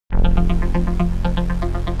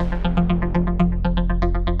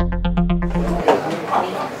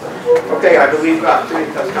Okay, I believe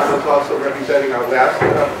Attorney Toscano is also representing our last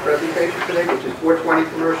presentation today, which is 420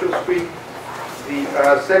 Commercial Street, the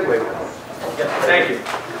Segway. Yes, thank you.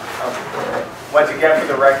 Once again, for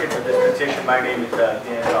the record, for this petition, my name is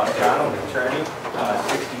Dan Toscano, an attorney,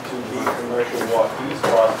 62B Commercial Walk East,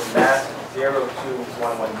 Boston, Mass.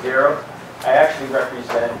 02110. I actually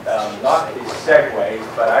represent not the Segways,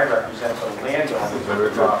 but I represent the landowners of the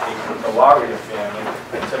property, the Lauria family.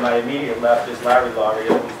 And to my immediate left is Larry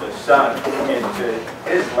Lauria, who's the son, and to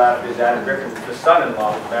his left is Adam Griffin, who's the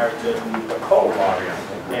son-in-law, who's married to Nicole Lauria.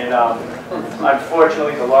 And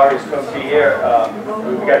unfortunately, the Laurias couldn't be here.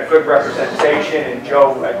 We got good representation, and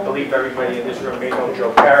Joe, I believe everybody in this room may know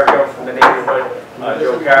Joe Carrigal from the neighborhood.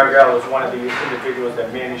 Joe Carrigal is one of the individuals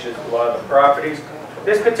that manages a lot of the properties.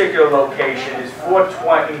 This particular location is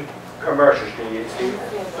 420 Commercial Street. It's the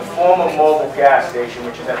former mobile gas station,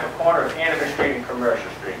 which is at the corner of Hanover Street and Commercial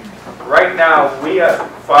Street. Right now, we have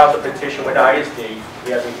filed a petition with ISD.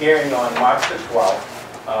 We have a hearing on March the 12th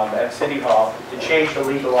at City Hall to change the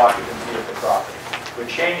legal occupancy of the property. We're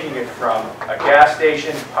changing it from a gas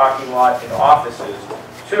station, parking lot, and offices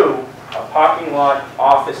to a parking lot,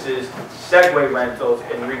 offices, Segway rentals,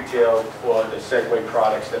 and retail for the Segway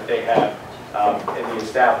products that they have in the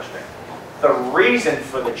establishment. The reason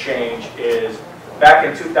for the change is back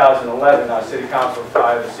in 2011, our City Council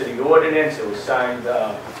filed a city ordinance. It was signed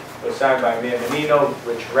by Mayor Menino,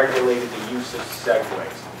 which regulated the use of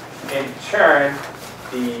Segways. In turn,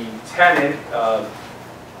 the tenant,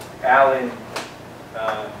 Alan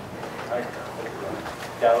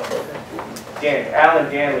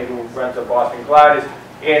Danley, who runs the Boston Gliders,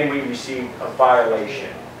 and we received a violation.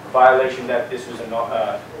 A violation that this was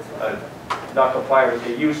not compliant with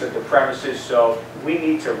the use of the premises, so we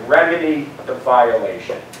need to remedy the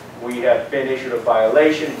violation. We have been issued a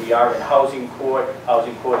violation. We are in housing court.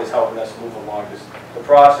 Housing court is helping us move along the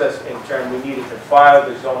process. In turn, we needed to file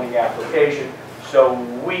the zoning application so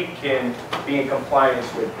we can be in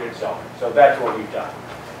compliance with its zoning. So that's what we've done.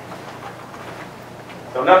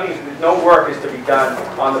 So no work is to be done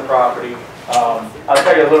on the property. I'll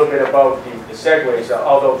tell you a little bit about the Segways,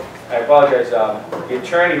 although I apologize. The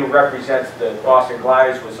attorney who represents the Boston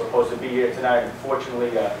Gliders was supposed to be here tonight. Unfortunately,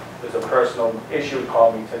 there's a personal issue. He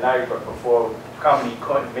called me tonight, but before the company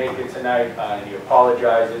couldn't make it tonight, and he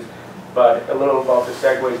apologizes. But a little about the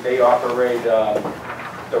Segways. They operate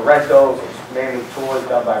the rentals. It's mainly tours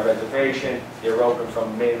done by reservation. They're open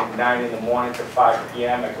from 9 in the morning to 5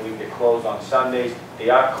 p.m. I believe they close on Sundays. They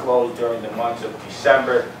are closed during the months of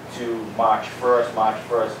December to March 1st. March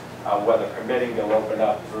 1st, weather permitting, they'll open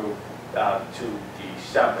up through to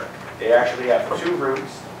December. They actually have 2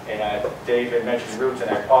 routes, and Dave had mentioned routes, and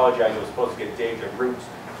I apologize. I was supposed to get Dave the routes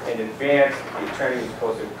in advance. The attorney was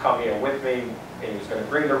supposed to come here with me, and he was going to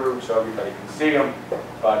bring the routes so everybody can see them,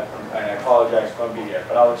 but and I apologize, it's going to be here.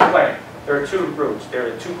 But I'll explain. There are 2 routes. There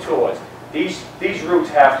are 2 tours. These routes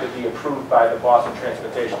have to be approved by the Boston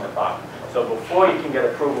Transportation Department. So before you can get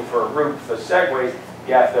approval for a route for Segways,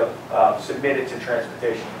 you have to submit it to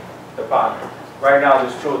Transportation Department. Right now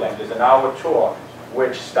there's 2 of them. There's an hour tour,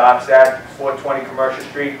 which starts at 420 Commercial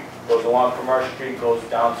Street, goes along Commercial Street, goes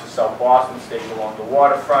down to South Boston, stays along the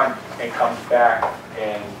waterfront, and comes back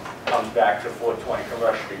to 420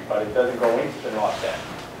 Commercial Street. But it doesn't go into the north end.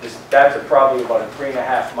 That's probably about a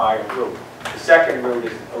 3.5-mile route. The second route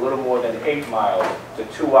is a little more than 8 miles.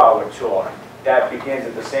 It's a 2-hour tour. That begins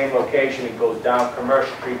at the same location. It goes down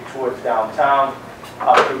Commercial Street towards downtown,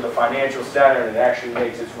 up through the financial center, and it actually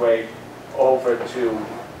makes its way over to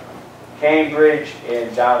Cambridge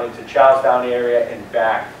and down into Charlestown area and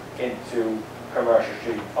back into Commercial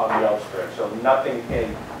Street on the outskirts. So nothing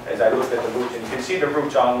in, as I looked at the routes, and you can see the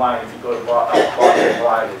routes online if you go to Boston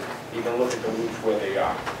Gliders, you can look at the routes where they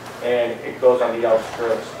are. And it goes on the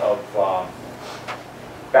outskirts of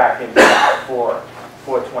back into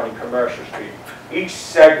 420 Commercial Street. Each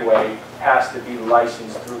Segway has to be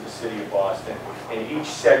licensed through the City of Boston, and each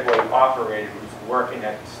Segway operator who's working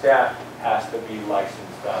at the staff has to be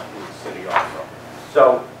licensed through the city also.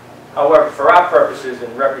 So, however, for our purposes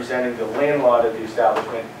in representing the landlord of the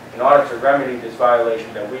establishment, in order to remedy this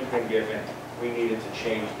violation that we've been given, we needed to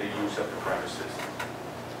change the use of the premises.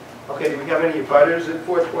 Okay, do we have any abutters at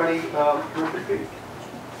 420 Commercial Street?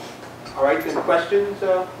 All right, any questions,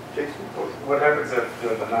 Jason? What happens if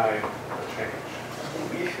you're denied the change?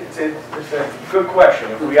 It's a good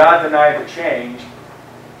question. If we are denied the change,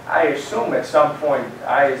 I assume at some point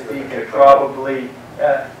ISD can probably,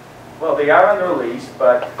 well, they are under lease,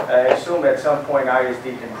 but I assume at some point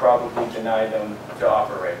ISD can probably deny them to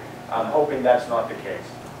operate. I'm hoping that's not the case.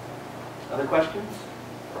 Other questions?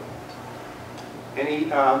 Any,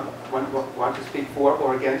 want to speak for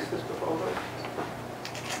or against this proposal?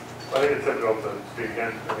 I think it's difficult to speak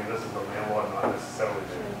against. I mean, this is the landlord, not necessarily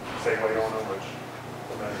the Segway owner, which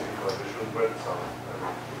many people have issues with, so, I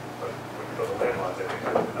mean, but for the landlords, I think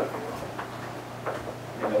there's nothing wrong.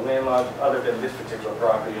 And the landlord, other than this particular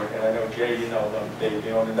property, and I know Jay, you know them,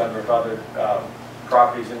 they own a number of other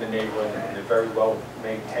properties in the neighborhood, and they're very well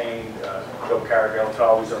maintained. Joe Caragall's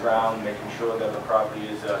always around, making sure that the property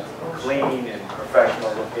is clean and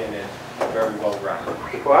professional looking and very well run.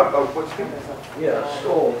 Bob, what's the... Yeah,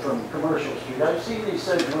 Stoll from Commercial Street. I've seen these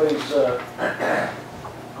segways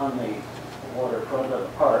on the waterfront of the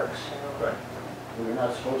parks. Right. We're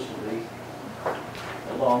not supposed to be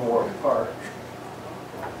along Wharf Park,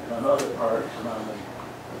 and on other parks, and on the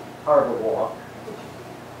Harbor Walk.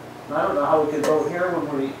 And I don't know how we can vote here when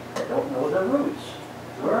we don't know the routes.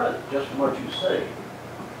 We're not, just from what you say.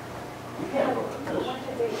 You can't vote on this.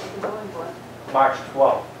 March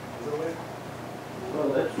 12th. Well,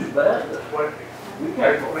 that's too bad. We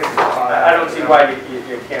can't vote. I don't see why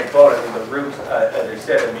you can't vote. I mean, the routes, as I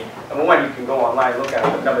said, I mean, number one, you can go online and look at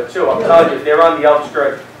it. But number two, I'm telling you, they're on the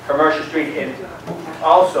outskirts, Commercial Street, and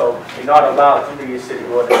also, you're not allowed to be a city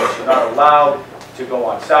ordinance. You're not allowed to go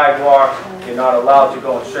on sidewalks. You're not allowed to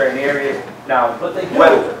go in certain areas. Now, But they do.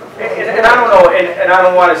 whether, and I don't know, and I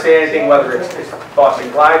don't want to say anything whether it's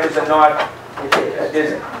Boston gliders or not.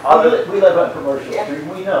 There's other. We live on Commercial Street,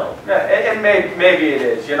 we know. Yeah, and maybe it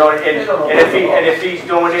is, you know, and if he's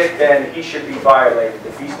doing it, then he should be violated.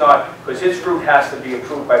 If he's not, because his route has to be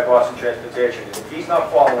approved by Boston Transportation. And if he's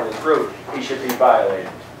not following his route, he should be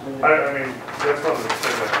violated. I mean, that's one of the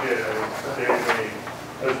things I did. I mean,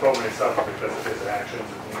 there's probably something because of his actions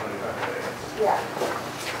and usually not his. Yeah.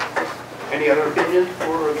 Any other opinions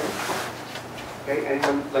for or against? Okay,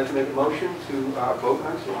 anyone like to make a motion to vote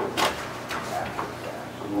on this?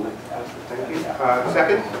 Thank you.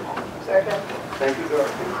 Second? Second. Thank you,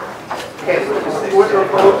 Dorothy. Okay, so the support or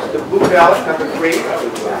opposed, the blue ballot, number 3.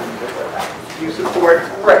 You support?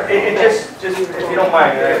 Right, and just if you don't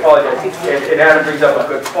mind, and I apologize, and Adam brings up a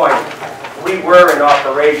good point. We were in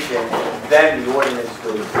operation, then the ordinance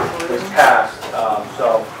was passed,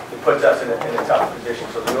 so it puts us in a tough position.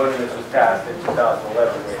 So the ordinance was passed in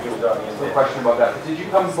 2011, where he was on the So a question about that. Did you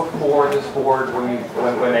come before this board when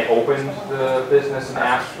they opened the business and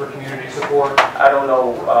asked for community support? I don't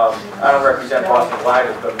know, I don't represent Boston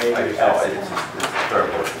Gliders, but maybe.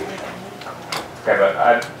 Okay, but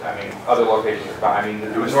I mean, other locations are fine. I mean, the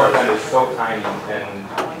north end is so tiny, and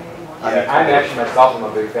I mean, I'm actually myself, I'm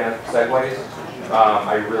a big fan of Segways.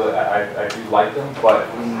 I do like them, but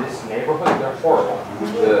in this neighborhood, they're horrible.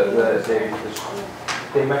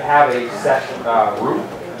 They might have a set route,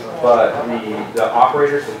 but the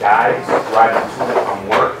operators, the guys riding to and from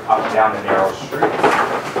work up and down the narrow streets.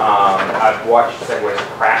 I've watched Segways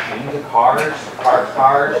crash into cars,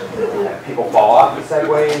 and people fall off the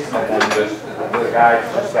Segways, and then the guys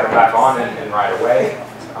just get them back on and ride away.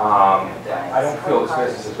 I don't feel this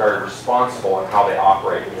business is very responsible in how they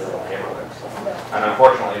operate in the neighborhoods. And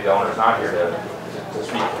unfortunately, the owner's not here to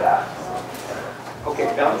speak to that.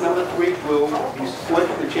 Okay, ballot number 3 will be split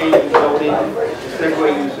the change in zoning, the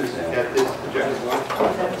Segway uses at this agenda.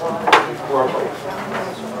 Or opposed.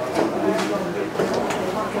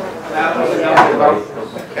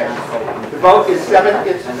 Okay. The vote is 7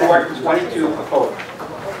 in support, 22 opposed.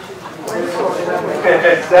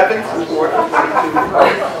 7 support, 22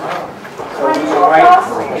 opposed. So we are right.